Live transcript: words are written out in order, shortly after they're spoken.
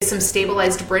some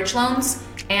stabilized bridge loans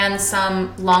and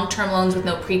some long-term loans with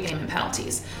no prepayment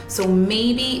penalties. So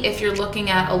maybe if you're looking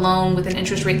at a loan with an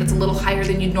interest rate that's a little higher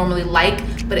than you'd normally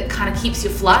like, but it kind of keeps you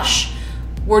flush,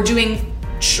 we're doing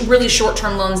really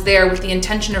short-term loans there with the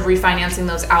intention of refinancing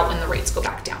those out when the rates go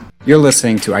back down. You're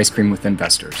listening to Ice Cream with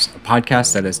Investors, a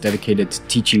podcast that is dedicated to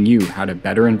teaching you how to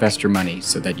better invest your money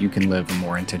so that you can live a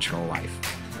more intentional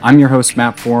life. I'm your host,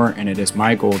 Matt Four, and it is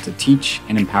my goal to teach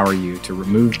and empower you to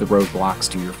remove the roadblocks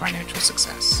to your financial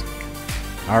success.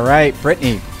 All right,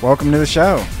 Brittney, welcome to the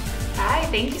show. Hi,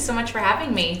 thank you so much for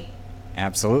having me.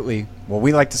 Absolutely. Well,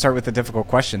 we like to start with the difficult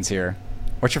questions here.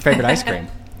 What's your favorite ice cream?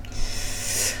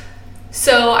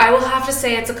 So I will have to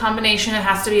say it's a combination. It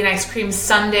has to be an ice cream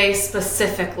sundae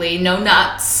specifically, no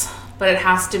nuts, but it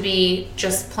has to be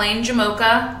just plain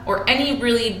Jamocha or any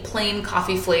really plain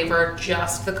coffee flavor,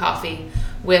 just the coffee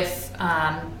with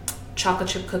chocolate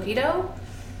chip cookie dough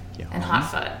and hot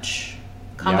fudge.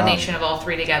 Combination of all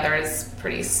three together is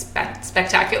pretty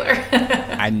spectacular.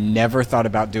 I never thought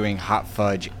about doing hot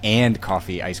fudge and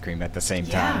coffee ice cream at the same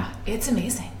time. Yeah, it's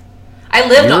amazing. I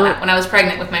lived on it when I was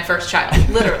pregnant with my first child.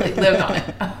 Literally lived on it.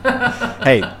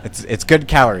 Hey, it's good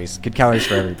calories. Good calories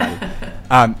for everybody.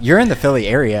 You're in the Philly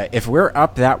area. If we're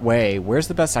up that way, where's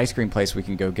the best ice cream place we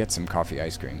can go get some coffee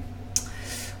ice cream?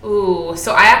 Ooh,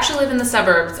 so I actually live in the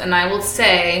suburbs, and I will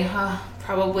say,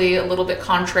 probably a little bit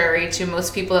contrary to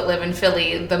most people that live in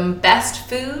Philly, the best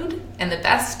food and the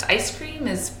best ice cream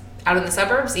is out in the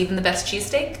suburbs, even the best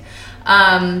cheesesteak.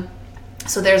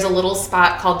 So there's a little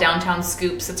spot called Downtown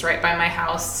Scoops. It's right by my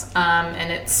house.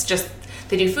 And it's just,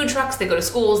 they do food trucks, they go to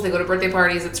schools, they go to birthday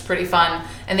parties. It's pretty fun.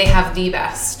 And they have the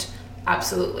best,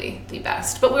 absolutely the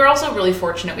best. But we're also really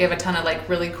fortunate. We have a ton of like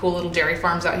really cool little dairy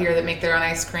farms out here that make their own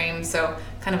ice cream. So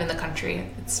kind of in the country,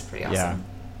 it's pretty awesome. Yeah.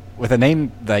 With a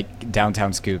name like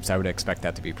Downtown Scoops, I would expect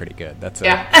that to be pretty good. That's a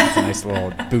nice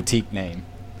little boutique name.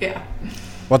 Yeah.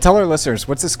 Well, tell our listeners,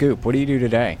 what's the scoop? What do you do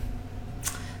today?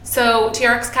 So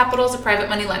TRX Capital is a private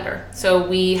money lender. So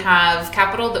we have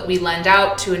capital that we lend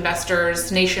out to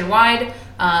investors nationwide,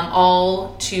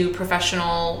 all to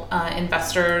professional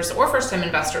investors or first-time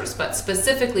investors, but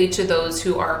specifically to those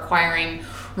who are acquiring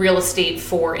real estate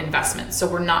for investment. So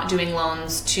we're not doing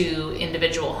loans to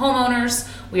individual homeowners.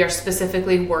 We are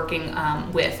specifically working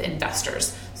with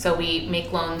investors. So we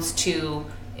make loans to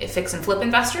fix and flip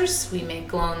investors. We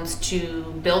make loans to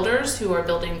builders who are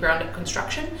building ground up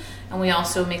construction. And we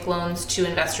also make loans to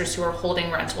investors who are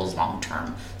holding rentals long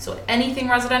term. So anything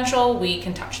residential, we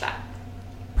can touch that.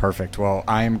 Perfect. Well,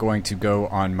 I am going to go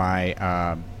on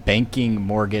my banking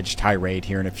mortgage tirade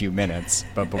here in a few minutes.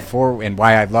 But before, and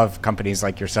why I love companies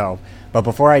like yourself. But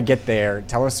before I get there,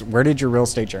 tell us, where did your real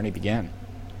estate journey begin?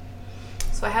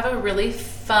 So I have a really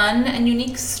fun and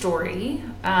unique story.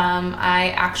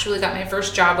 I actually got my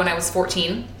first job when I was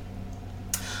 14.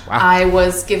 Wow. I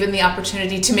was given the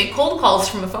opportunity to make cold calls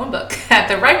from a phone book at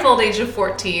the ripe old age of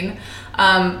 14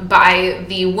 by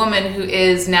the woman who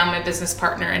is now my business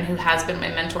partner and who has been my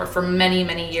mentor for many,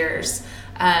 many years.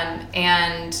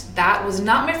 And that was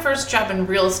not my first job in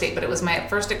real estate, but it was my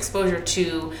first exposure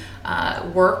to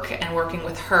work and working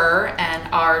with her,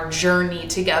 and our journey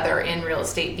together in real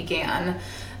estate began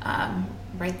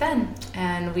right then.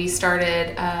 And we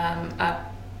started a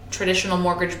traditional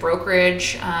mortgage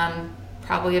brokerage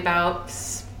probably about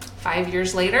 5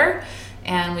 years later,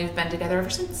 and we've been together ever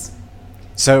since.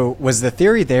 So was the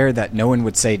theory there that no one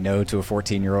would say no to a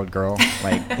 14-year-old girl?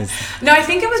 Like, No, I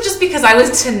think it was just because I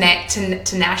was tenacious.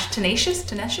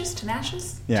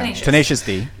 Yeah, tenacious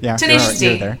D. Yeah, tenacious D.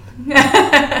 You're there.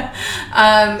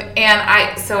 And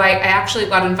I actually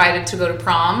got invited to go to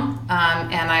prom,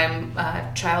 and I'm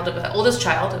oldest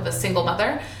child of a single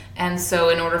mother. And so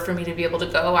in order for me to be able to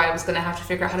go, I was going to have to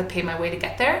figure out how to pay my way to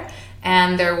get there.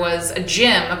 And there was a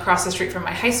gym across the street from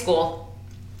my high school,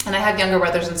 and I had younger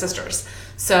brothers and sisters.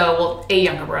 So, a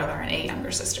younger brother and a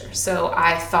younger sister. So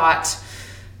I thought,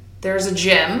 there's a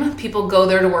gym. People go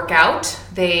there to work out.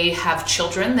 They have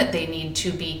children that they need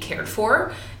to be cared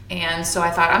for. And so I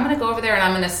thought, I'm going to go over there and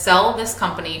I'm going to sell this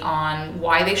company on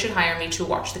why they should hire me to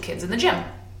watch the kids in the gym.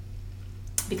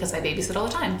 Because I babysit all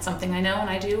the time. It's something I know and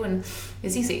I do and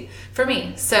is easy for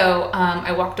me. So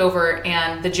I walked over,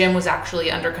 and the gym was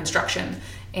actually under construction.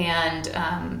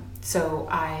 And so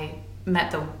I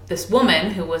met this woman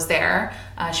who was there.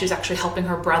 She was actually helping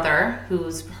her brother,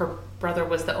 her brother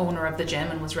was the owner of the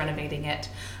gym and was renovating it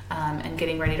and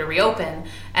getting ready to reopen.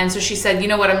 And so she said, you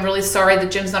know what, I'm really sorry the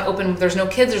gym's not open. There's no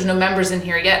kids, there's no members in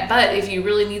here yet, but if you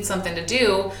really need something to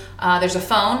do, there's a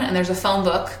phone and there's a phone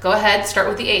book. Go ahead, start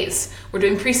with the A's. We're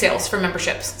doing pre-sales for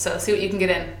memberships, so see what you can get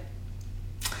in.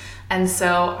 And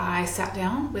so I sat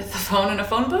down with a phone and a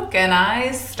phone book, and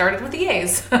I started with the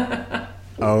A's.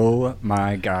 Oh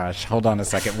my gosh. Hold on a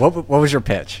second. What was your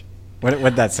pitch?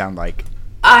 What'd that sound like?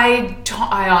 I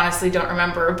honestly don't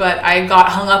remember, but I got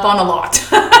hung up on a lot.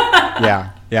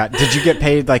 Yeah. Did you get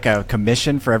paid like a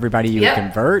commission for everybody you would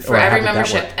convert? For every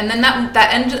membership. And then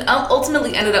that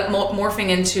ultimately ended up morphing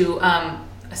into a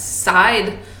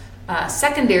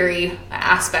secondary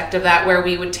aspect of that, where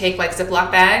we would take like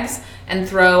Ziploc bags and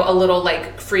throw a little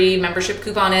like free membership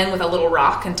coupon in with a little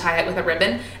rock and tie it with a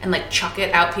ribbon and like chuck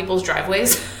it out people's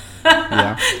driveways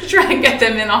to try and get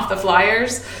them in off the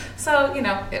flyers. So,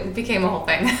 it became a whole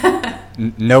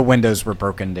thing. No windows were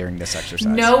broken during this exercise.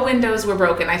 No windows were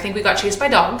broken. I think we got chased by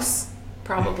dogs.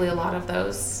 Probably a lot of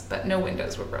those, but no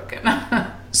windows were broken.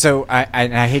 So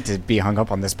I hate to be hung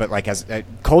up on this, but like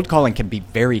cold calling can be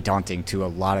very daunting to a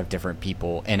lot of different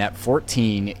people. And at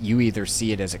 14, you either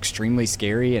see it as extremely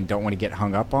scary and don't want to get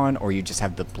hung up on, or you just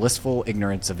have the blissful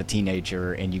ignorance of a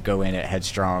teenager and you go in it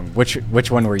headstrong. Which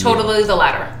one were you? Totally the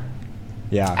latter.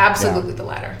 Yeah. Absolutely the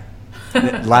latter.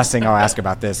 The last thing I'll ask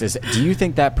about this is, do you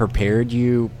think that prepared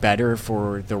you better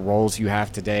for the roles you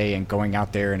have today and going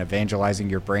out there and evangelizing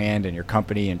your brand and your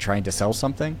company and trying to sell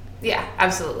something? Yeah,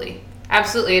 absolutely.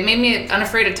 Absolutely. It made me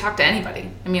unafraid to talk to anybody.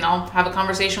 I mean, I'll have a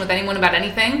conversation with anyone about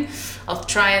anything. I'll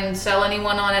try and sell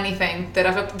anyone on anything that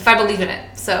if I believe in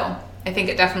it. So I think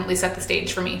it definitely set the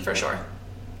stage for me, for sure.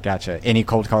 Gotcha. Any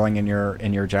cold calling in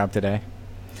your job today?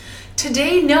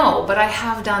 Today, no, but I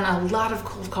have done a lot of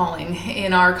cold calling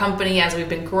in our company as we've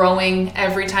been growing.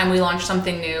 Every time we launch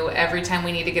something new, every time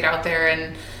we need to get out there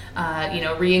and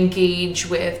re-engage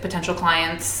with potential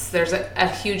clients, there's a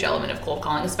huge element of cold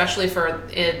calling, especially for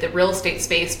the real estate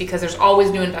space, because there's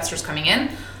always new investors coming in,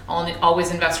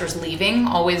 always investors leaving,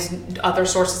 always other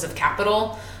sources of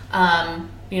capital.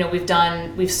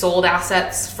 We've sold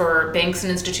assets for banks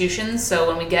and institutions. So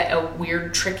when we get a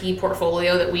weird, tricky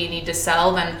portfolio that we need to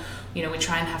sell, then we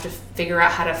try and have to figure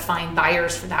out how to find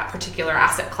buyers for that particular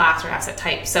asset class or asset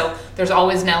type. So there's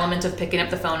always an element of picking up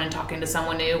the phone and talking to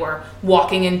someone new, or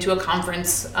walking into a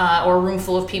conference or a room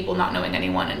full of people not knowing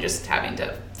anyone and just having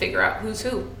to figure out who's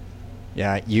who.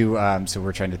 Yeah, so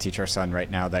we're trying to teach our son right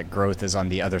now that growth is on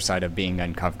the other side of being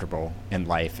uncomfortable in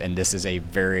life. And this is a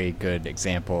very good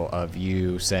example of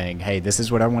you saying, hey, this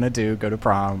is what I want to do, go to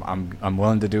prom. I'm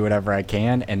willing to do whatever I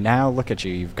can. And now look at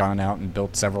you. You've gone out and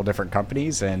built several different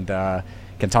companies and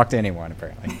can talk to anyone,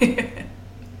 apparently.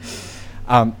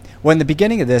 Well, in the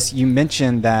beginning of this, you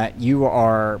mentioned that you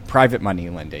are private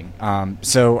money lending.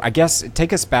 So I guess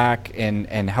take us back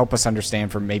and help us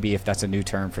understand, for maybe if that's a new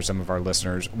term for some of our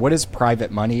listeners, what is private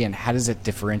money and how does it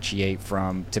differentiate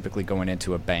from typically going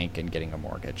into a bank and getting a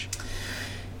mortgage?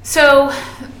 So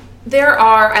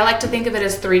I like to think of it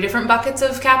as 3 different buckets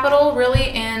of capital really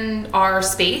in our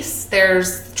space.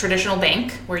 There's traditional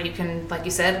bank, where you can, like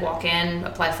you said, walk in,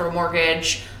 apply for a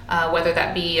mortgage, whether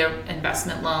that be an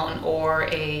investment loan or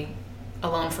a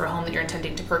loan for a home that you're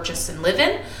intending to purchase and live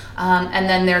in. And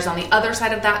then there's, on the other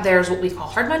side of that, there's what we call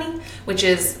hard money, which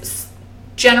is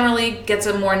generally gets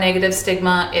a more negative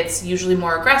stigma. It's usually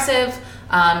more aggressive,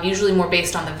 usually more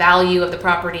based on the value of the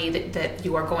property that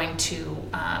you are going to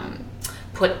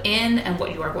put in and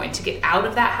what you are going to get out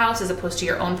of that house, as opposed to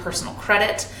your own personal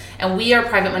credit. And we are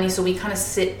private money, so we kind of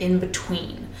sit in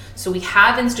between. So we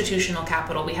have institutional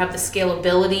capital, we have the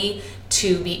scalability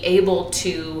to be able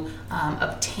to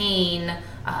obtain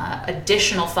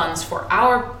additional funds for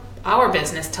our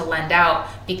business to lend out,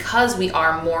 because we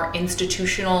are more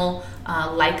institutional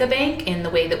like a bank in the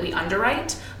way that we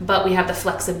underwrite, but we have the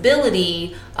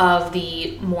flexibility of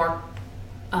the more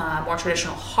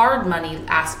traditional hard money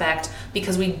aspect,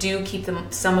 because we do keep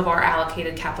some of our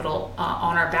allocated capital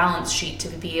on our balance sheet to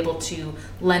be able to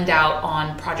lend out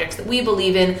on projects that we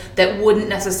believe in that wouldn't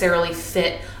necessarily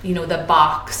fit, the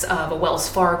box of a Wells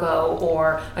Fargo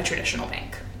or a traditional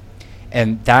bank.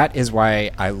 And that is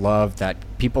why I love that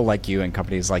people like you and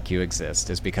companies like you exist,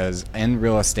 is because in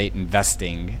real estate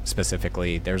investing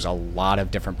specifically, there's a lot of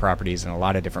different properties and a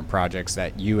lot of different projects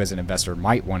that you as an investor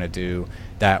might want to do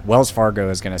that Wells Fargo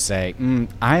is going to say,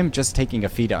 I'm just taking a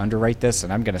fee to underwrite this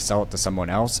and I'm going to sell it to someone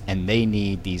else, and they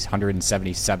need these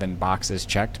 177 boxes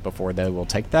checked before they will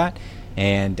take that.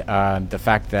 And the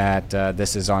fact that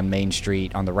this is on Main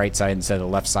Street on the right side instead of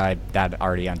the left side, that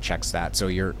already unchecks that. So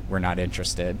we're not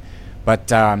interested.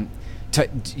 But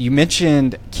you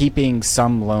mentioned keeping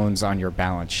some loans on your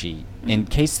balance sheet. In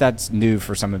case that's new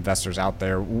for some investors out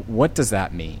there, what does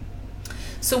that mean?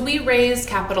 So we raise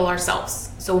capital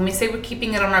ourselves. So when we say we're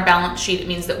keeping it on our balance sheet, it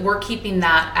means that we're keeping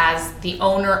that as the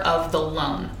owner of the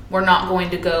loan. We're not going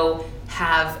to go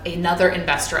have another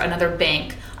investor, another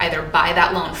bank, either buy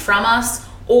that loan from us,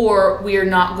 or we are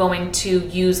not going to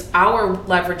use our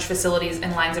leverage facilities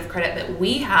and lines of credit that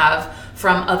we have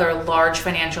from other large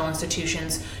financial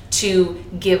institutions to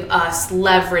give us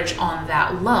leverage on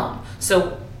that loan.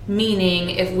 So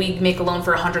meaning if we make a loan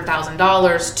for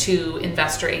 $100,000 to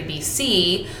investor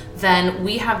ABC, then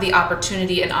we have the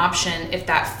opportunity and option, if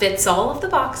that fits all of the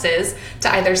boxes,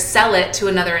 to either sell it to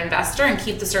another investor and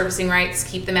keep the servicing rights,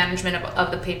 keep the management of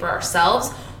the paper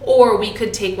ourselves, or we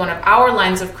could take one of our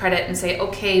lines of credit and say,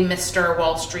 okay, Mr.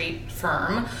 Wall Street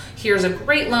firm, here's a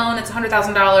great loan, it's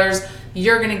 $100,000,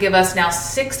 you're going to give us now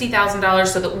 $60,000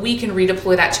 so that we can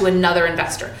redeploy that to another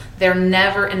investor. They're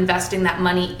never investing that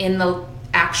money in the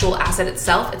actual asset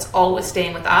itself, it's always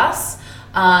staying with us.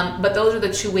 But those are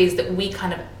the two ways that we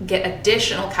kind of get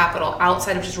additional capital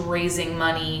outside of just raising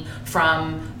money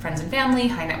from friends and family,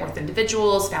 high net worth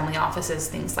individuals, family offices,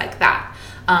 things like that.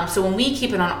 So when we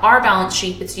keep it on our balance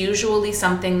sheet, it's usually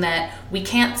something that we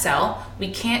can't sell,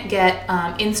 we can't get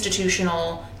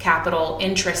institutional capital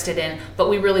interested in, but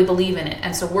we really believe in it.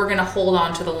 And so we're going to hold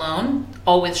on to the loan,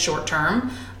 always short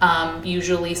term,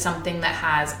 usually something that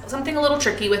has something a little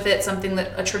tricky with it, something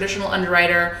that a traditional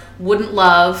underwriter wouldn't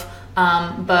love.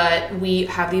 But we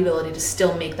have the ability to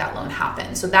still make that loan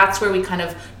happen. So that's where we kind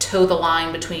of toe the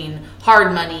line between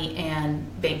hard money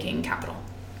and banking capital.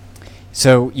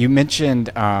 So you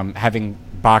mentioned having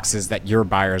boxes that your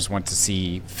buyers want to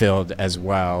see filled as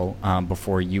well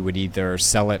before you would either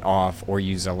sell it off or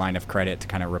use a line of credit to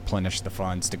kind of replenish the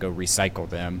funds to go recycle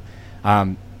them.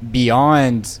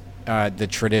 Beyond the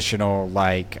traditional,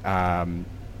 like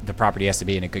the property has to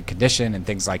be in a good condition and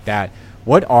things like that,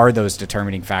 what are those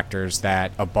determining factors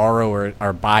that a borrower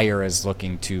or buyer is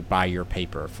looking to buy your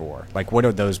paper for? Like, what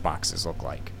do those boxes look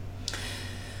like?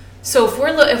 So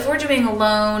if we're doing a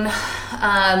loan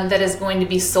that is going to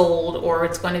be sold or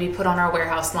it's going to be put on our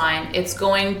warehouse line, it's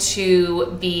going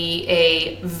to be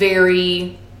a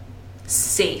very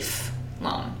safe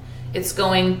loan. It's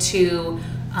going to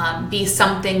be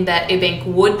something that a bank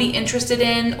would be interested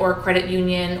in, or a credit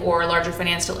union or a larger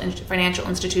financial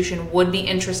institution would be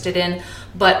interested in,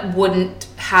 but wouldn't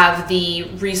have the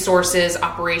resources,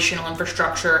 operational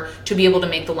infrastructure to be able to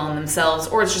make the loan themselves,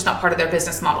 or it's just not part of their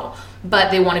business model,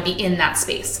 but they want to be in that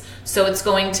space. So it's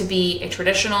going to be a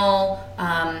traditional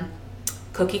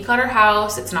cookie cutter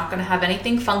house. It's not going to have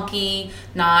anything funky,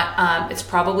 it's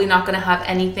probably not going to have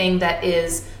anything that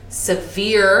is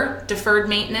severe deferred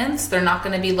maintenance. They're not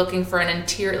going to be looking for an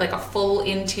interior, like a full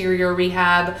interior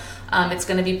rehab. It's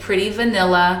going to be pretty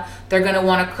vanilla. They're going to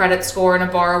want a credit score and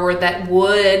a borrower that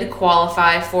would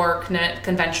qualify for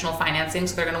conventional financing.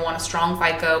 So they're going to want a strong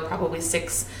FICO, probably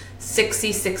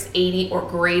 660, 680 or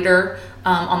greater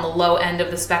on the low end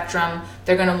of the spectrum.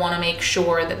 They're going to want to make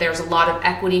sure that there's a lot of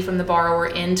equity from the borrower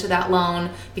into that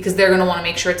loan, because they're going to want to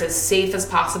make sure it's as safe as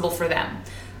possible for them.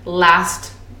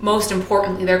 Most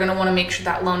importantly, they're going to want to make sure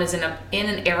that loan is in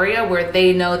an area where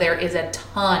they know there is a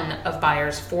ton of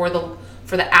buyers for the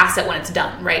asset when it's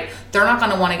done, right? They're not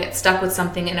going to want to get stuck with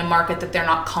something in a market that they're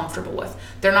not comfortable with.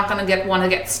 They're not going to want to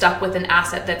get stuck with an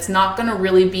asset that's not going to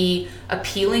really be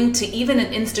appealing to even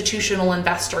an institutional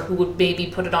investor who would maybe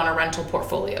put it on a rental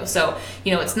portfolio. So,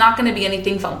 it's not going to be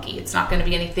anything funky. It's not going to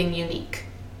be anything unique.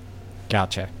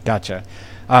 Gotcha.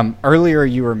 Earlier,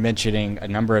 you were mentioning a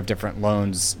number of different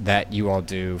loans that you all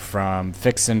do, from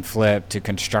fix and flip to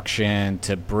construction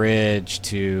to bridge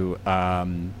to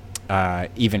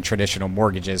even traditional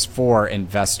mortgages for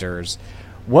investors.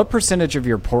 What percentage of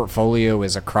your portfolio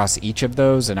is across each of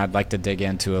those? And I'd like to dig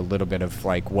into a little bit of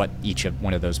like what each of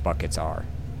one of those buckets are.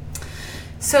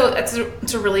 So it's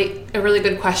a really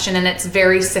good question, and it's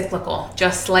very cyclical.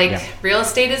 Just like real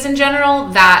estate is in general,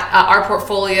 that our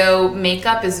portfolio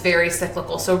makeup is very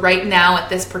cyclical. So right now at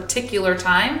this particular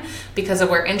time, because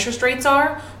of where interest rates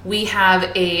are, we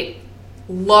have a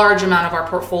large amount of our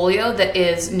portfolio that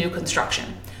is new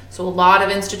construction. So a lot of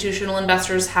institutional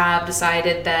investors have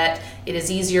decided that it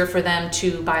is easier for them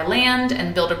to buy land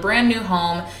and build a brand new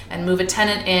home and move a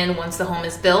tenant in once the home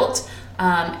is built.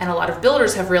 And a lot of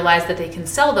builders have realized that they can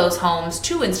sell those homes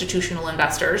to institutional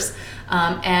investors,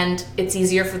 and it's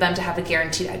easier for them to have a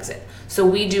guaranteed exit. So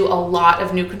we do a lot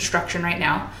of new construction right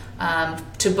now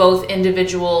to both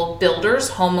individual builders,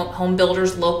 home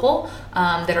builders local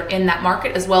that are in that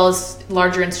market, as well as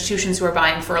larger institutions who are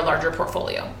buying for a larger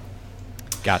portfolio.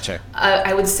 Gotcha.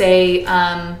 I would say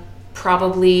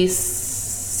probably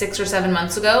 6 or 7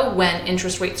 months ago, when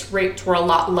interest rates were a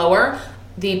lot lower,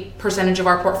 the percentage of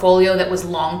our portfolio that was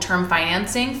long-term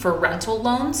financing for rental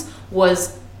loans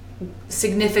was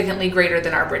significantly greater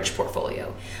than our bridge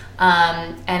portfolio.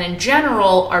 And in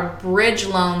general, our bridge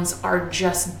loans are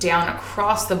just down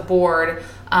across the board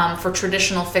for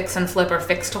traditional fix and flip or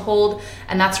fix to hold.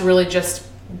 And that's really just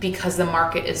because the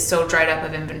market is so dried up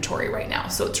of inventory right now.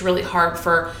 So it's really hard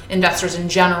for investors in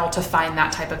general to find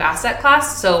that type of asset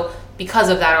class. So because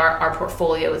of that, our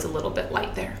portfolio is a little bit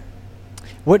light there.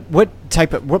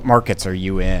 What markets are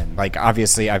you in? Like,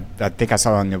 obviously, I think I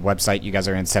saw on the website you guys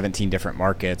are in 17 different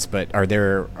markets, but are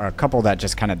there a couple that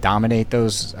just kind of dominate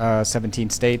those 17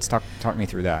 states? Talk me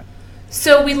through that.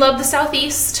 So we love the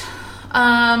Southeast.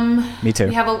 Me too.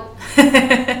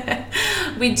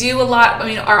 We do a lot. I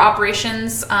mean, our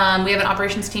operations, we have an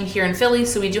operations team here in Philly,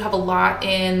 so we do have a lot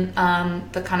in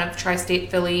the kind of tri-state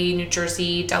Philly, New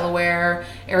Jersey, Delaware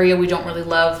area. We don't really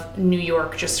love New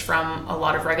York just from a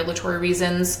lot of regulatory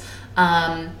reasons.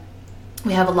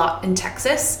 We have a lot in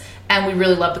Texas, and we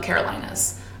really love the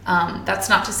Carolinas. That's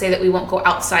not to say that we won't go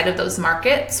outside of those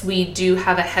markets. We do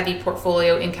have a heavy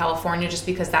portfolio in California just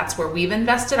because that's where we've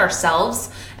invested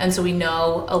ourselves. And so we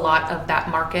know a lot of that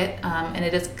market.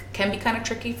 And can be kind of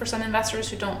tricky for some investors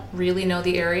who don't really know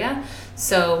the area.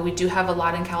 So we do have a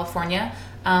lot in California.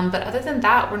 But other than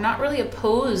that, we're not really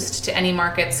opposed to any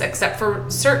markets except for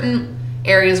certain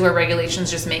areas where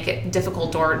regulations just make it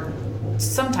difficult or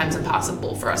sometimes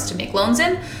impossible for us to make loans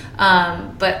in.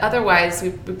 But otherwise,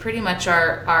 we pretty much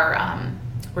are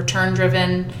return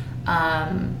driven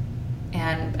and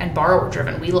borrower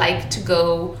driven. We like to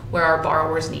go where our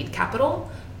borrowers need capital,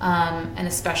 and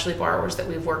especially borrowers that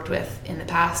we've worked with in the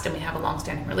past and we have a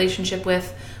long-standing relationship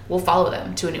with. We'll follow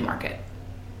them to a new market.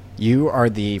 You are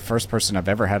the first person I've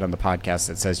ever had on the podcast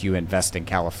that says you invest in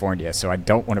California, so I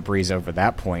don't want to breeze over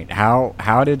that point.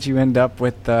 How did you end up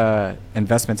with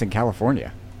investments in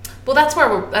California? Well, that's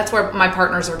where my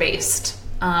partners are based.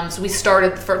 So we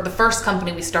started the first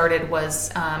company we started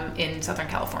was in Southern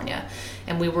California,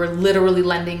 and we were literally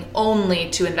lending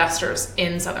only to investors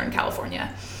in Southern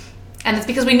California. And it's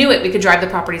because we knew it. We could drive the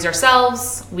properties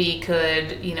ourselves. We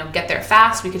could, get there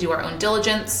fast. We could do our own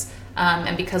diligence.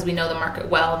 And because we know the market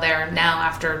well there now,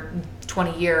 after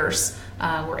 20 years,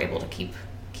 we're able to keep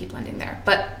lending there.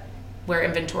 But where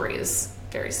inventory is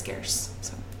very scarce.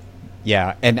 So.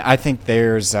 Yeah, and I think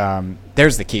there's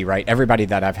the key, right? Everybody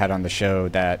that I've had on the show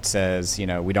that says,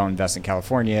 we don't invest in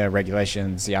California,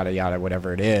 regulations, yada, yada,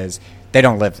 whatever it is, they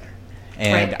don't live there.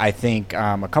 And right. I think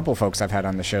a couple of folks I've had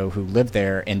on the show who live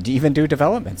there and even do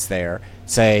developments there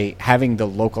say having the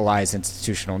localized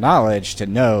institutional knowledge to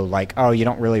know, like, oh, you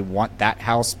don't really want that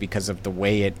house because of the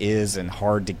way it is and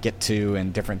hard to get to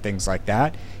and different things like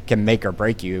that can make or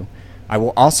break you. I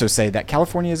will also say that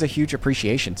California is a huge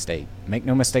appreciation state. Make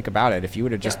no mistake about it. If you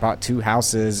would have just bought 2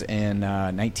 houses in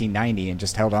 1990 and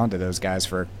just held on to those guys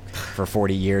for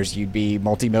 40 years, you'd be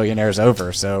multimillionaires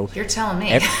over. So you're telling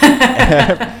me.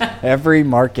 Every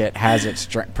market has its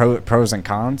pros and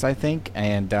cons, I think.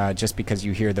 And just because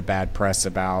you hear the bad press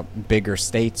about bigger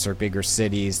states or bigger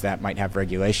cities that might have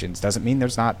regulations doesn't mean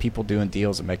there's not people doing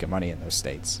deals and making money in those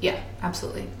states. Yeah,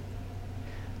 absolutely.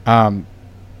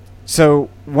 So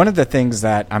one of the things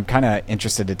that I'm kind of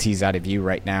interested to tease out of you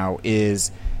right now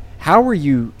is how are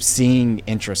you seeing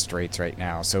interest rates right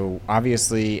now? So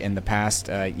obviously in the past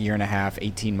year and a half,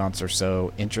 18 months or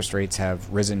so, interest rates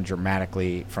have risen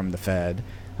dramatically from the Fed.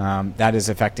 That is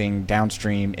affecting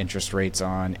downstream interest rates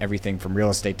on everything from real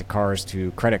estate to cars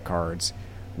to credit cards.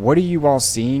 What are you all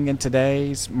seeing in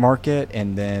today's market?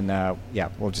 And then,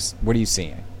 what are you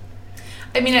seeing?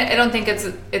 I mean, I don't think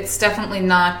it's definitely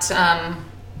not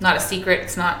a secret.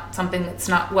 It's not something that's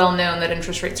not well known that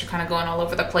interest rates are kind of going all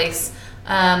over the place.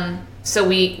 So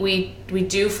we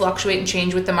do fluctuate and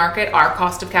change with the market. Our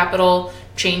cost of capital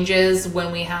changes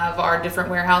when we have our different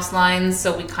warehouse lines,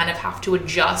 so we kind of have to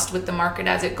adjust with the market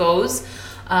as it goes.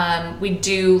 We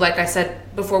do, like I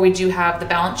said before, we do have the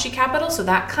balance sheet capital, so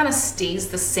that kind of stays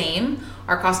the same.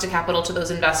 Our cost of capital to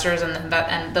those investors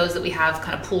and those that we have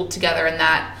kind of pooled together in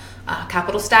that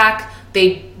capital stack,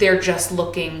 they're just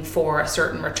looking for a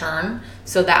certain return.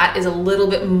 So that is a little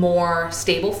bit more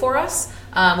stable for us,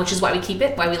 which is why we keep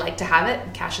it, why we like to have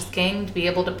it. Cash is king. To be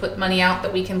able to put money out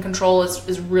that we can control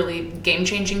is really game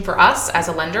changing for us as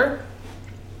a lender.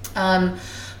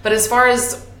 But as far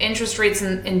as interest rates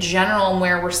in general and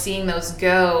where we're seeing those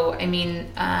go, I mean,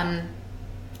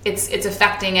 it's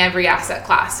affecting every asset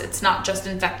class. It's not just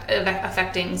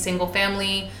affecting single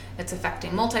family, it's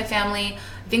affecting multifamily.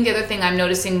 I think the other thing I'm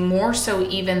noticing more so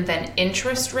even than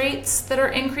interest rates that are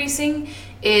increasing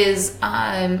is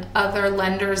other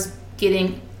lenders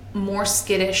getting more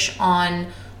skittish on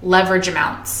leverage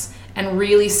amounts and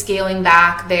really scaling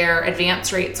back their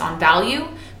advance rates on value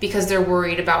because they're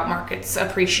worried about markets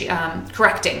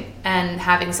correcting and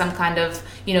having some kind of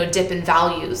dip in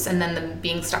values and then them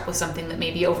being stuck with something that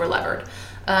may be over levered.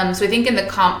 So I think in the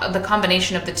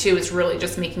combination of the two is really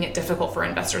just making it difficult for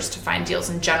investors to find deals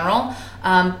in general.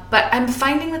 But I'm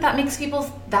finding that makes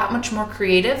people that much more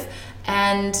creative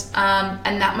and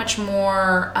that much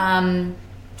more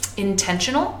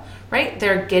intentional, right?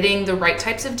 They're getting the right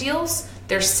types of deals.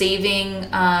 They're saving.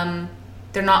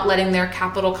 They're not letting their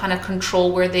capital kind of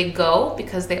control where they go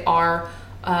because they are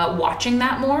watching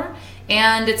that more.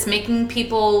 And it's making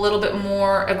people a little bit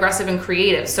more aggressive and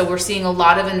creative. So we're seeing a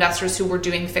lot of investors who were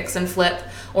doing fix and flip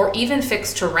or even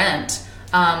fix to rent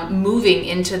moving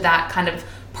into that kind of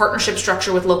partnership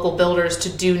structure with local builders to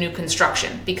do new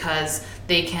construction because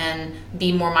they can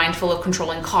be more mindful of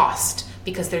controlling cost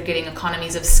because they're getting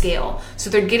economies of scale. So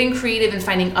they're getting creative and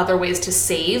finding other ways to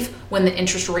save when the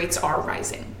interest rates are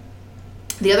rising.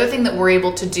 The other thing that we're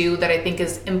able to do that I think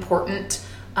is important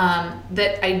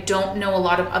that I don't know a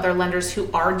lot of other lenders who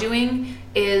are doing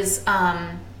is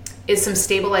some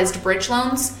stabilized bridge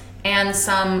loans and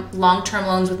some long-term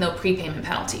loans with no prepayment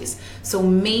penalties. So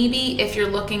maybe if you're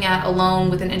looking at a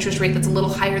loan with an interest rate that's a little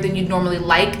higher than you'd normally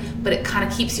like, but it kind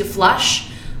of keeps you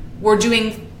flush, we're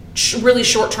doing really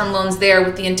short-term loans there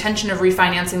with the intention of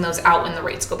refinancing those out when the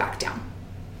rates go back down.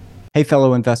 Hey,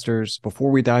 fellow investors,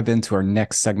 before we dive into our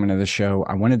next segment of the show,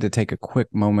 I wanted to take a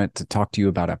quick moment to talk to you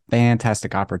about a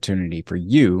fantastic opportunity for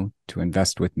you to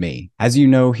invest with me. As you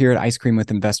know, here at Ice Cream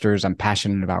with Investors, I'm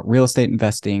passionate about real estate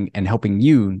investing and helping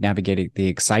you navigate the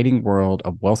exciting world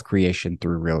of wealth creation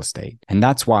through real estate. And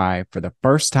that's why, for the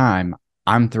first time,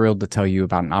 I'm thrilled to tell you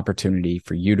about an opportunity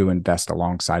for you to invest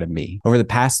alongside of me. Over the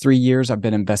past 3 years, I've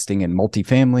been investing in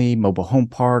multifamily, mobile home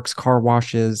parks, car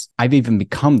washes. I've even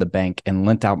become the bank and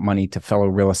lent out money to fellow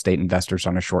real estate investors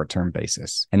on a short-term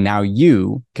basis. And now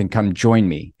you can come join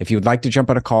me. If you would like to jump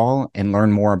on a call and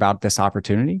learn more about this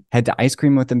opportunity, head to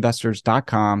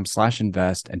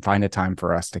icecreamwithinvestors.com/invest and find a time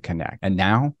for us to connect. And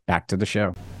now back to the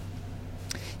show.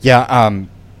 Yeah,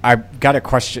 I've got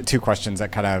two questions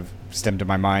that kind of stem to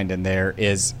my mind, and there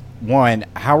is one: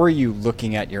 how are you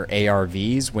looking at your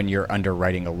ARVs when you're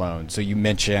underwriting a loan? So you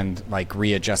mentioned like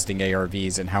readjusting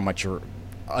ARVs and how much your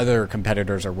other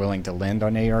competitors are willing to lend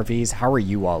on ARVs. How are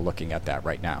you all looking at that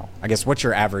right now? I guess what's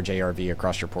your average ARV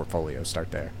across your portfolio?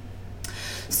 Start there.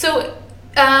 So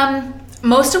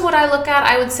most of what I look at,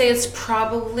 I would say is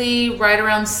probably right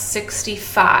around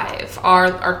 65.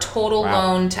 Our total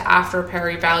loan to after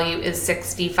pari value is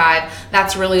 65.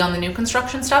 That's really on the new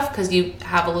construction stuff because you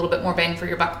have a little bit more bang for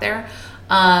your buck there.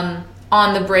 On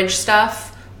the bridge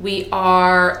stuff, we'll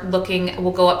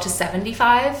go up to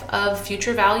 75 of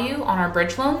future value on our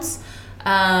bridge loans.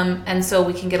 And so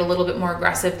we can get a little bit more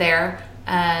aggressive there.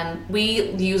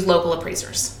 We use local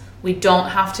appraisers. We don't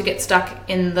have to get stuck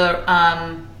in the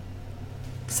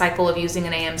cycle of using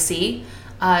an AMC.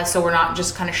 So we're not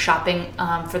just kind of shopping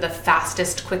for the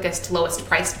fastest, quickest, lowest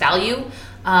priced value.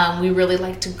 We really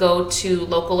like to go to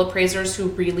local appraisers who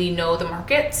really know the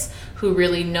markets, who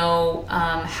really know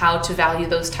how to value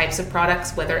those types of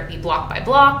products, whether it be block by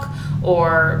block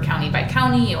or county by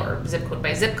county or zip code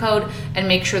by zip code, and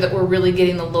make sure that we're really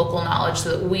getting the local knowledge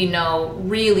so that we know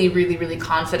really, really, really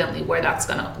confidently where that's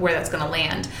gonna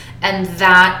land. And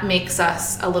that makes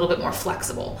us a little bit more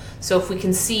flexible. So if we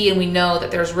can see and we know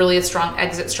that there's really a strong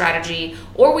exit strategy,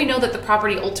 or we know that the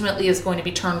property ultimately is going to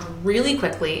be turned really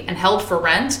quickly and held for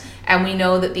rent, and we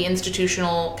know that the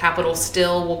institutional capital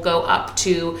still will go up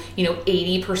to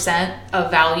 80%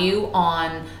 of value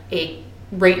on a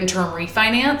rate and term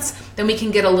refinance, then we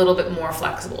can get a little bit more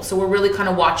flexible. So we're really kind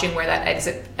of watching where that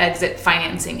exit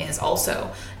financing is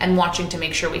also, and watching to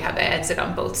make sure we have the exit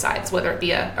on both sides, whether it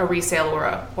be a resale or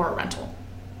a rental.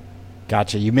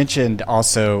 Gotcha. You mentioned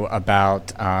also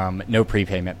about no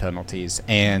prepayment penalties,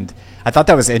 and I thought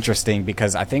that was interesting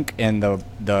because I think in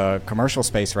the commercial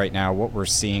space right now, what we're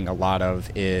seeing a lot of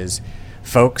is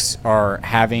folks are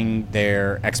having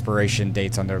their expiration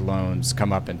dates on their loans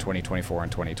come up in 2024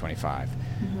 and 2025.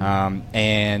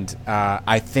 And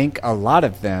I think a lot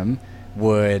of them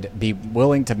would be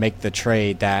willing to make the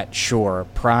trade that, sure,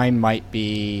 prime might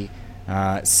be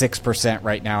 6%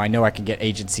 right now. I know I can get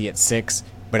agency at 6%,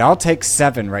 but I'll take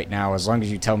 7 right now as long as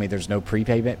you tell me there's no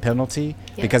prepayment penalty,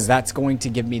 because that's going to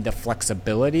give me the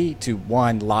flexibility to,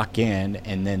 1, lock in,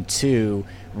 and then 2,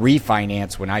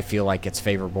 refinance when I feel like it's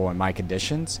favorable in my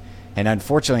conditions. And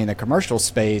unfortunately in the commercial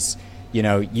space,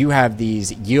 you have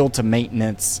these yield to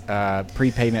maintenance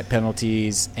prepayment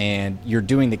penalties, and you're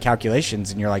doing the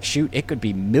calculations and you're like, shoot, it could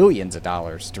be millions of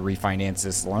dollars to refinance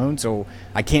this loan. So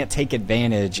I can't take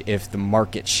advantage if the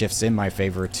market shifts in my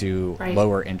favor to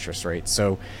lower interest rates.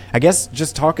 So I guess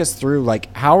just talk us through,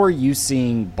 like, how are you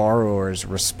seeing borrowers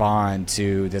respond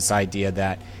to this idea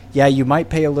that, yeah, you might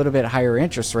pay a little bit higher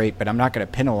interest rate, but I'm not going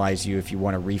to penalize you if you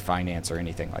want to refinance or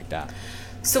anything like that.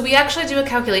 So we actually do a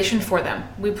calculation for them.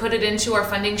 We put it into our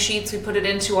funding sheets. We put it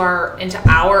into our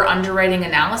underwriting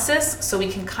analysis, so we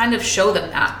can kind of show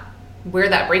them where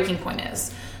that breaking point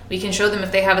is. We can show them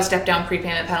if they have a step down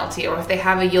prepayment penalty, or if they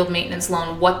have a yield maintenance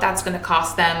loan, what that's going to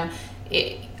cost them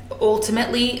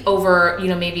ultimately over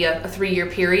maybe a 3-year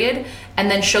period,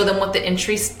 and then show them what the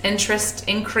interest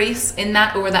increase in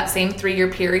that over that same 3-year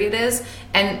period is,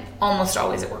 and almost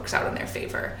always it works out in their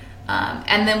favor.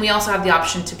 And then we also have the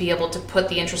option to be able to put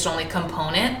the interest-only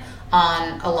component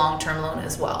on a long-term loan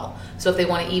as well. So if they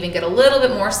want to even get a little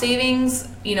bit more savings,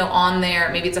 on there,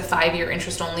 maybe it's a 5-year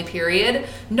interest-only period,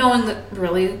 knowing that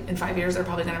really in 5 years they're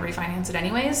probably going to refinance it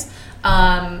anyways,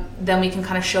 then we can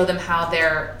kind of show them how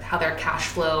their cash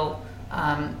flow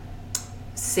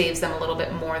saves them a little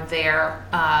bit more there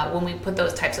when we put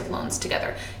those types of loans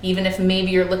together. Even if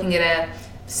maybe you're looking at a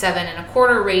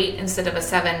 7.25% rate instead of a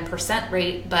 7%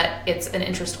 rate, but it's an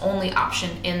interest-only option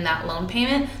in that loan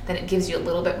payment, then it gives you a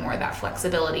little bit more of that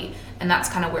flexibility. And that's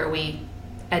kind of where we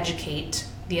educate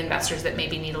the investors that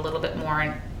maybe need a little bit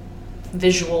more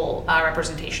visual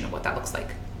representation of what that looks like.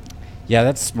 Yeah,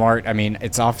 that's smart. I mean,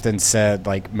 it's often said,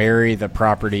 like, marry the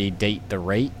property, date the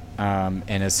rate.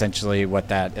 And essentially what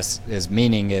that is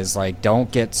meaning is, like,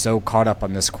 don't get so caught up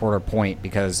on this quarter point,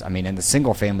 because, I mean, in the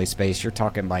single-family space, you're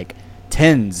talking, like,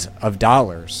 tens of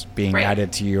dollars being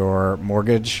added to your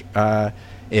mortgage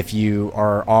if you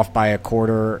are off by a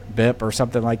quarter BIP or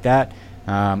something like that.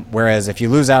 Whereas if you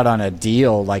lose out on a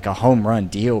deal, like a home run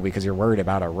deal, because you're worried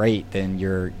about a rate, then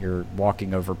you're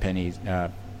walking over pennies.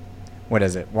 What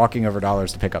is it? Walking over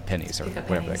dollars to pick up pennies, or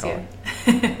whatever they call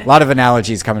it. A lot of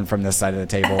analogies coming from this side of the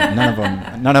table.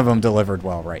 None of them delivered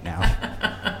well right now.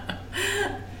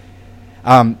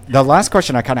 The last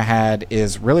question I kind of had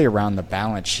is really around the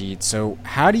balance sheet. So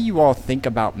how do you all think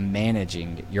about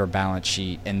managing your balance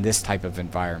sheet in this type of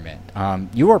environment?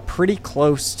 You are pretty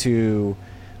close to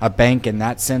a bank in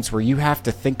that sense, where you have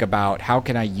to think about, how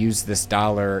can I use this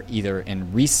dollar either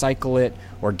and recycle it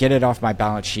or get it off my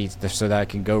balance sheet so that I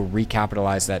can go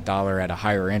recapitalize that dollar at a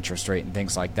higher interest rate and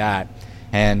things like that.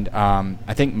 And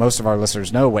I think most of our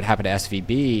listeners know what happened to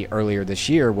SVB earlier this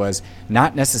year was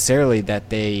not necessarily that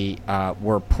they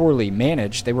were poorly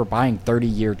managed. They were buying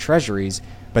 30-year treasuries,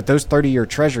 but those 30-year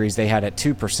treasuries they had at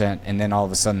 2%, and then all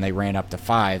of a sudden they ran up to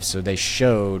 5%, so they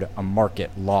showed a market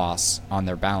loss on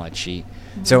their balance sheet.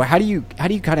 Mm-hmm. So how do you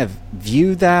kind of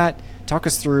view that? Talk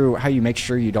us through how you make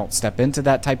sure you don't step into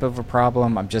that type of a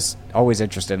problem. I'm just always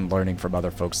interested in learning from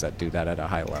other folks that do that at a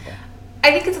high level.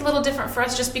 I think it's a little different for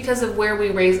us just because of where we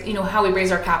raise, how we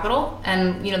raise our capital,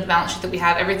 and, the balance sheet that we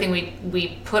have. Everything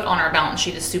we put on our balance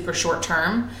sheet is super short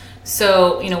term.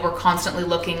 So, we're constantly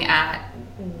looking at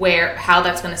how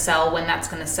that's going to sell, when that's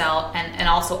going to sell, and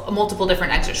also multiple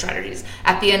different exit strategies.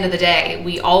 At the end of the day,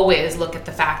 we always look at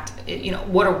the fact,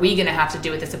 what are we going to have to do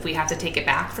with this if we have to take it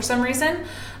back for some reason?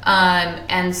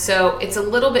 And so it's a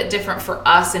little bit different for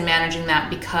us in managing that,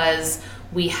 because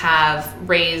we have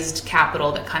raised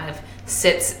capital that kind of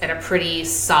sits at a pretty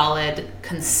solid,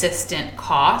 consistent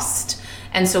cost.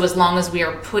 And so as long as we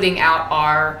are putting out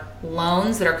our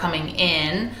loans that are coming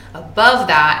in above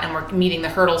that, and we're meeting the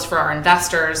hurdles for our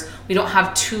investors, we don't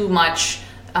have too much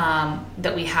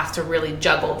that we have to really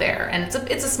juggle there. And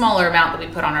it's a smaller amount that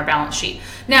we put on our balance sheet.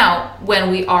 Now,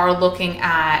 when we are looking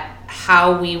at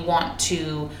how we want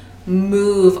to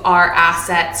move our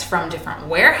assets from different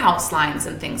warehouse lines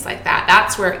and things like that,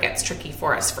 that's where it gets tricky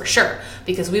for us, for sure,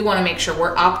 because we want to make sure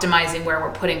we're optimizing where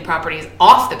we're putting properties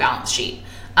off the balance sheet.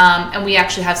 And we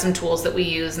actually have some tools that we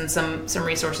use, and some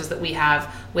resources that we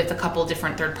have with a couple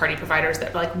different third-party providers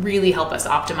that really help us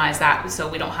optimize that, so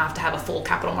we don't have to have a full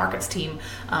capital markets team,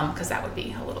 because that would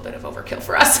be a little bit of overkill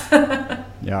for us.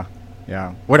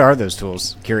 Yeah. What are those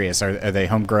tools? Curious. Are they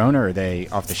homegrown, or are they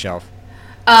off the shelf?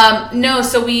 No,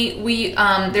 so we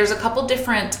there's a couple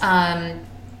different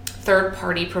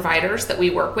third-party providers that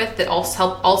we work with that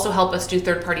also help us do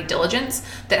third-party diligence,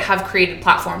 that have created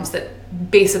platforms that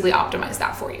basically optimize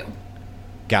that for you.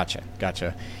 Gotcha.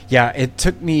 Yeah, it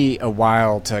took me a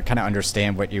while to kind of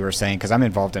understand what you were saying, because I'm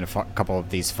involved in a couple of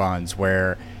these funds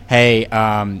where, hey,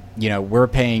 we're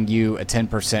paying you a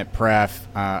 10% pref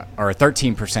or a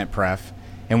 13% pref,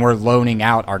 and we're loaning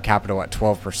out our capital at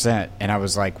 12%. And I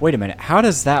was like, wait a minute, how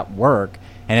does that work?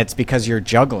 And it's because you're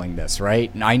juggling this,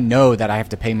 right? And I know that I have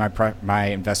to pay my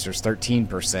investors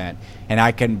 13%, and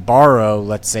I can borrow,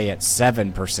 let's say, at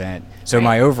 7%. So right.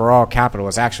 My overall capital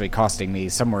is actually costing me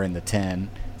somewhere in the 10.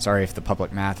 Sorry if the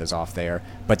public math is off there,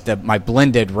 but my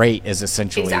blended rate is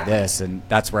essentially this, and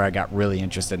that's where I got really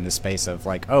interested in the space of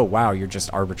like, oh wow, you're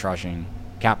just arbitraging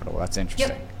capital. That's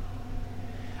interesting.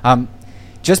 Yep.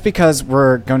 Just because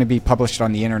we're going to be published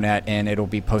on the internet and it'll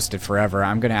be posted forever,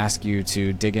 I'm going to ask you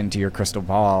to dig into your crystal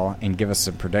ball and give us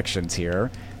some predictions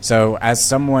here. So as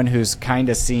someone who's kind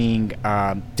of seeing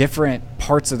different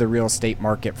parts of the real estate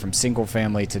market, from single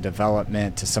family to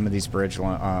development to some of these bridge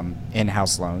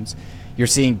in-house loans, you're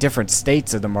seeing different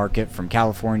states of the market from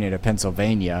California to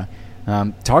Pennsylvania.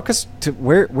 Talk us to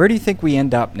where do you think we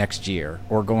end up next year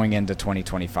or going into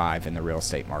 2025 in the real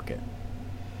estate market?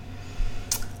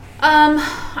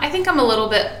 I think I'm a little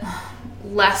bit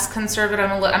less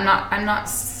conservative. I'm not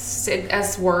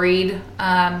as worried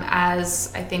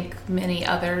as I think many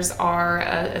others are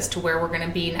as to where we're going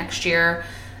to be next year.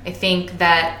 I think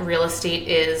that real estate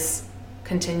is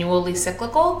continually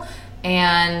cyclical,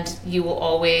 and you will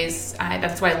always.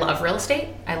 That's why I love real estate.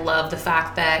 I love the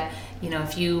fact that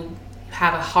if you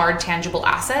have a hard, tangible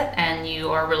asset and you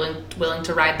are willing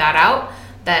to ride that out,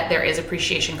 that there is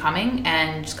appreciation coming,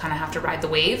 and you just kind of have to ride the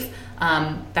wave.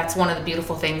 That's one of the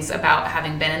beautiful things about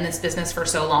having been in this business for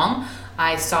so long.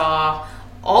 I saw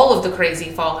all of the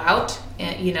crazy fallout,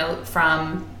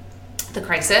 from the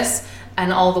crisis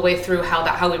and all the way through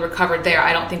how we recovered there.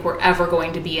 I don't think we're ever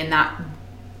going to be in that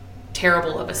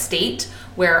terrible of a state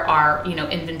where our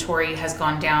inventory has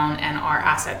gone down and our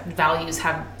asset values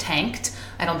have tanked.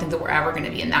 I don't think that we're ever going to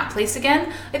be in that place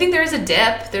again. I think there is a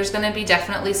dip. There's going to be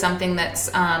definitely something that's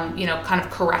kind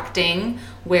of correcting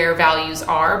where values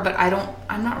are, but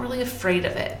I'm not really afraid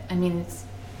of it. I mean, it's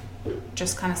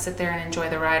just kind of sit there and enjoy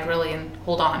the ride, really, and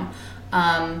hold on.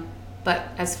 But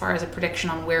as far as a prediction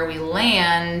on where we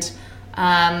land,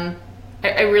 I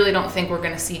really don't think we're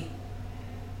going to see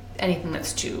anything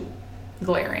that's too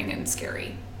glaring and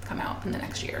scary come out in the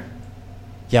next year.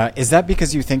 Yeah, is that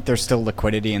because you think there's still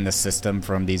liquidity in the system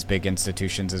from these big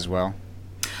institutions as well?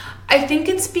 I think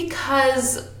it's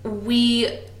because we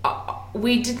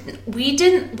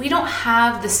don't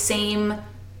have the same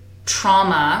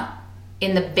trauma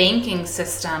in the banking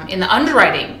system, in the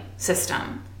underwriting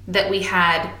system that we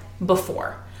had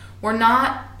before.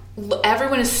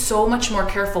 Everyone is so much more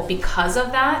careful because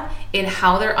of that in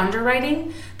how they're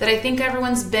underwriting, that I think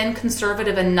everyone's been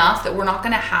conservative enough that we're not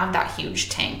going to have that huge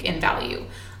tank in value.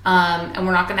 And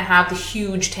we're not going to have the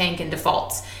huge tank in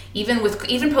defaults. Even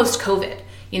post-COVID,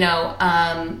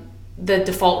 the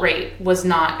default rate was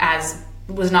not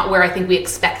where I think we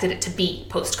expected it to be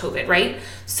post-COVID, right?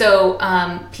 So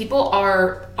people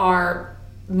are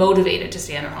motivated to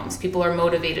stay in their homes. People are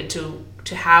motivated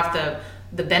to have the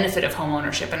benefit of home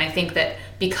ownership. And I think that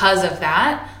because of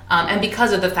that, and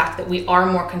because of the fact that we are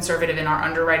more conservative in our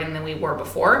underwriting than we were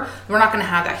before, we're not going to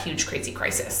have that huge, crazy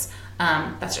crisis.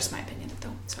 That's just my opinion, though.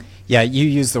 So. Yeah, you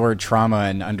use the word trauma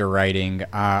in underwriting.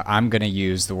 I'm going to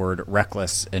use the word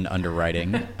reckless in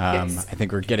underwriting. Yes. I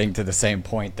think we're getting to the same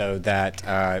point, though, that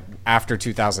after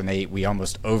 2008, we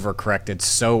overcorrected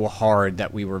so hard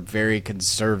that we were very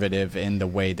conservative in the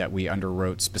way that we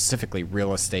underwrote specifically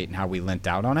real estate and how we lent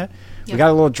out on it. Yep. We got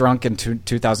a little drunk in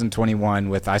 2021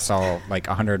 with, I saw like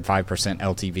 105%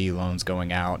 LTV loans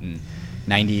going out and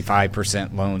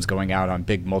 95% loans going out on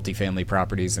big multifamily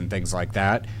properties and things like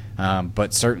that.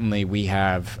 But certainly we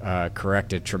have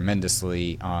corrected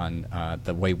tremendously on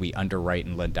the way we underwrite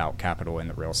and lend out capital in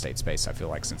the real estate space, I feel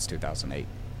like, since 2008.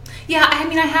 Yeah, I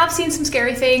mean, I have seen some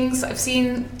scary things. I've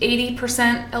seen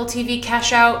 80% LTV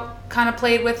cash out kind of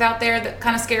played with out there. That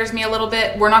kind of scares me a little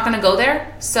bit. We're not going to go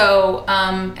there. So,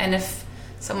 and if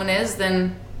someone is,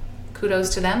 then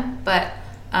kudos to them. But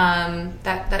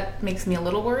that makes me a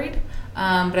little worried.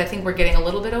 But I think we're getting a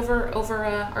little bit over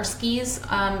our skis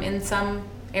in some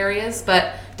areas,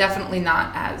 but definitely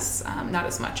not as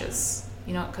much as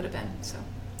it could have been. So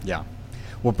yeah.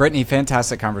 Well, Brittney,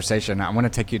 fantastic conversation. I want to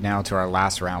take you now to our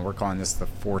last round. We're calling this the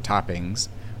 4 toppings.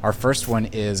 Our first one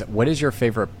is, what is your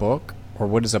favorite book, or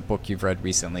what is a book you've read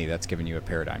recently that's given you a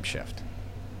paradigm shift?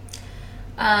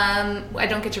 I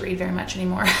don't get to read very much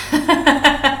anymore.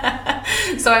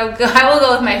 So I will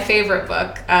go with my favorite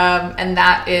book, and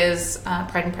that is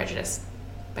Pride and Prejudice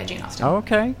by Jane Austen. Oh,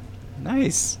 okay.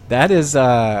 Nice. That is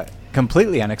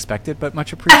completely unexpected, but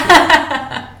much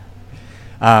appreciated.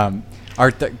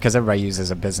 Because everybody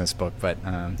uses a business book, but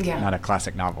not a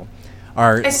classic novel.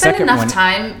 I spend enough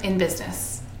time in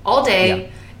business all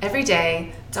day, every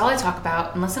day. It's all I talk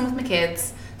about and listen with my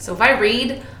kids. So if I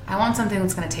read, I want something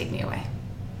that's going to take me away.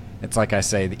 It's like I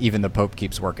say, even the Pope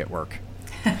keeps work at work.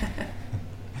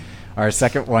 Our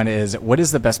second one is, what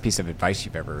is the best piece of advice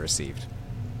you've ever received?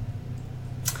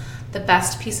 The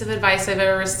best piece of advice I've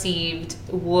ever received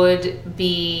would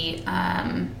be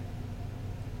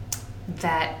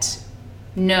that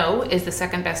no is the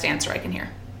second best answer I can hear.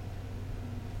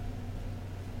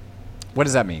 What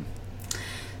does that mean?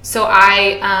 So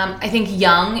I think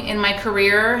young in my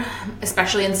career,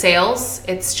 especially in sales,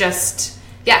 it's just,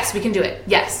 yes, we can do it.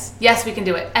 Yes, we can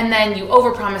do it. And then you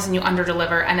overpromise and you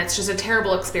underdeliver, and it's just a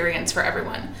terrible experience for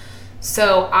everyone.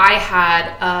 So I had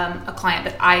a client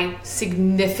that I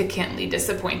significantly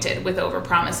disappointed with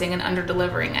overpromising and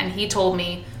underdelivering, and he told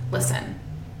me, listen,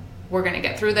 we're going to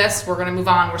get through this. We're going to move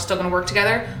on. We're still going to work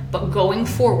together. But going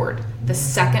forward, the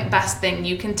second best thing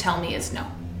you can tell me is no.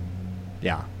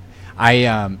 Yeah.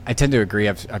 I tend to agree.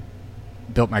 I've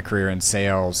built my career in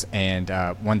sales, and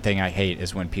one thing I hate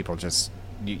is when people just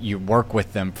you work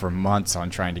with them for months on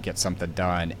trying to get something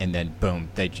done, and then boom,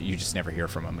 you just never hear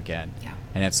from them again. Yeah.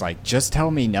 And it's like, just tell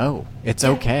me no. It's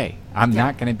okay. I'm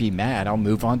not going to be mad. I'll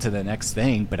move on to the next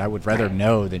thing, but I would rather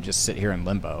know than just sit here in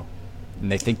limbo.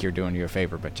 And they think you're doing you a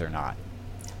favor, but you're not.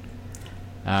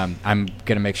 I'm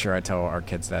going to make sure I tell our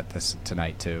kids that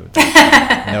tonight, too.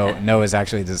 No is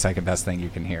actually the second best thing you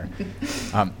can hear.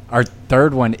 Our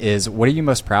third one is, what are you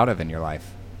most proud of in your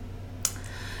life?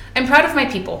 I'm proud of my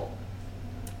people.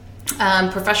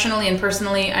 Professionally and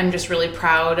personally, I'm just really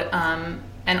proud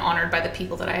and honored by the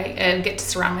people that I get to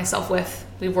surround myself with.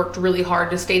 We've worked really hard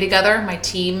to stay together. My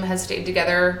team has stayed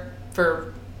together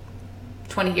for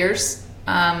 20 years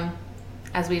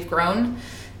as we've grown.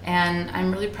 And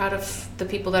I'm really proud of the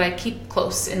people that I keep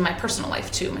close in my personal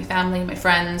life too. My family, my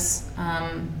friends,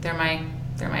 they're my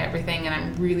everything, and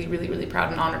I'm really, really, really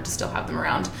proud and honored to still have them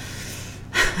around,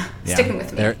 sticking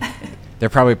with me. They're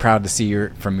probably proud to see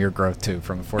from your growth too,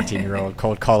 from a 14-year-old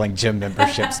cold calling gym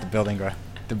memberships to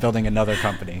building another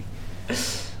company.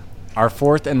 Our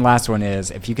fourth and last one is,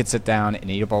 if you could sit down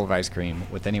and eat a bowl of ice cream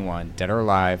with anyone, dead or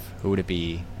alive, who would it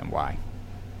be and why?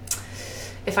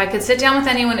 If I could sit down with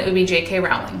anyone, it would be J.K.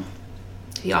 Rowling,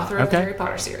 the author of the Harry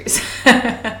Potter series.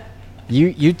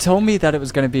 You told me that it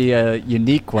was going to be a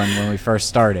unique one when we first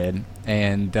started,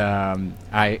 and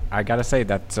I got to say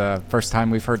that's the first time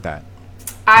we've heard that.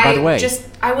 By the way,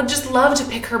 I would just love to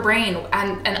pick her brain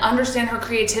and understand her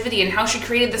creativity and how she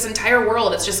created this entire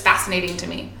world. It's just fascinating to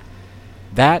me.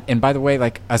 That, and by the way,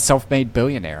 like a self-made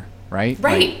billionaire, right?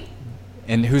 Right. Like,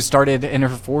 and who started in her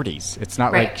 40s. It's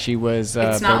not like she was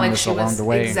building this along the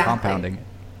way and compounding it.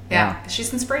 Yeah,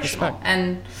 she's inspirational. Respect.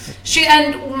 And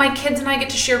my kids and I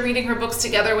get to share reading her books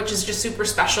together, which is just super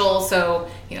special. So,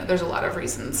 there's a lot of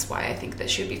reasons why I think that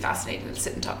she would be fascinating to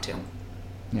sit and talk to.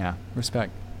 Yeah,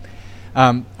 respect.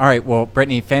 All right, well,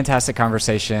 Brittney, fantastic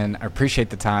conversation. I appreciate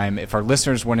the time. If our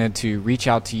listeners wanted to reach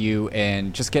out to you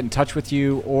and just get in touch with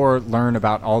you or learn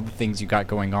about all the things you got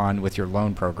going on with your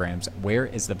loan programs, where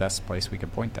is the best place we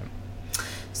could point them?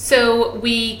 So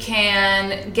we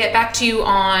can get back to you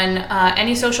on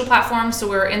any social platform. So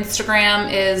our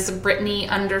Instagram is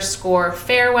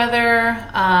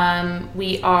Brittney_Fairweather.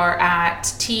 We are at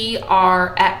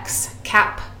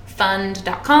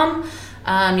trxcapfund.com.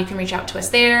 You can reach out to us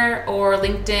there, or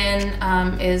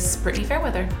LinkedIn is Brittney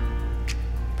Fairweather.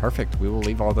 Perfect. We will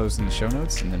leave all those in the show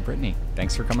notes. And then Brittney,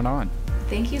 thanks for coming on.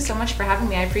 Thank you so much for having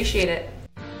me. I appreciate it.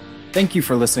 Thank you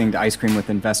for listening to Ice Cream with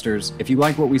Investors. If you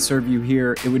like what we serve you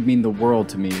here, it would mean the world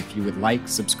to me if you would like,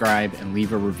 subscribe, and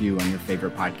leave a review on your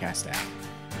favorite podcast app.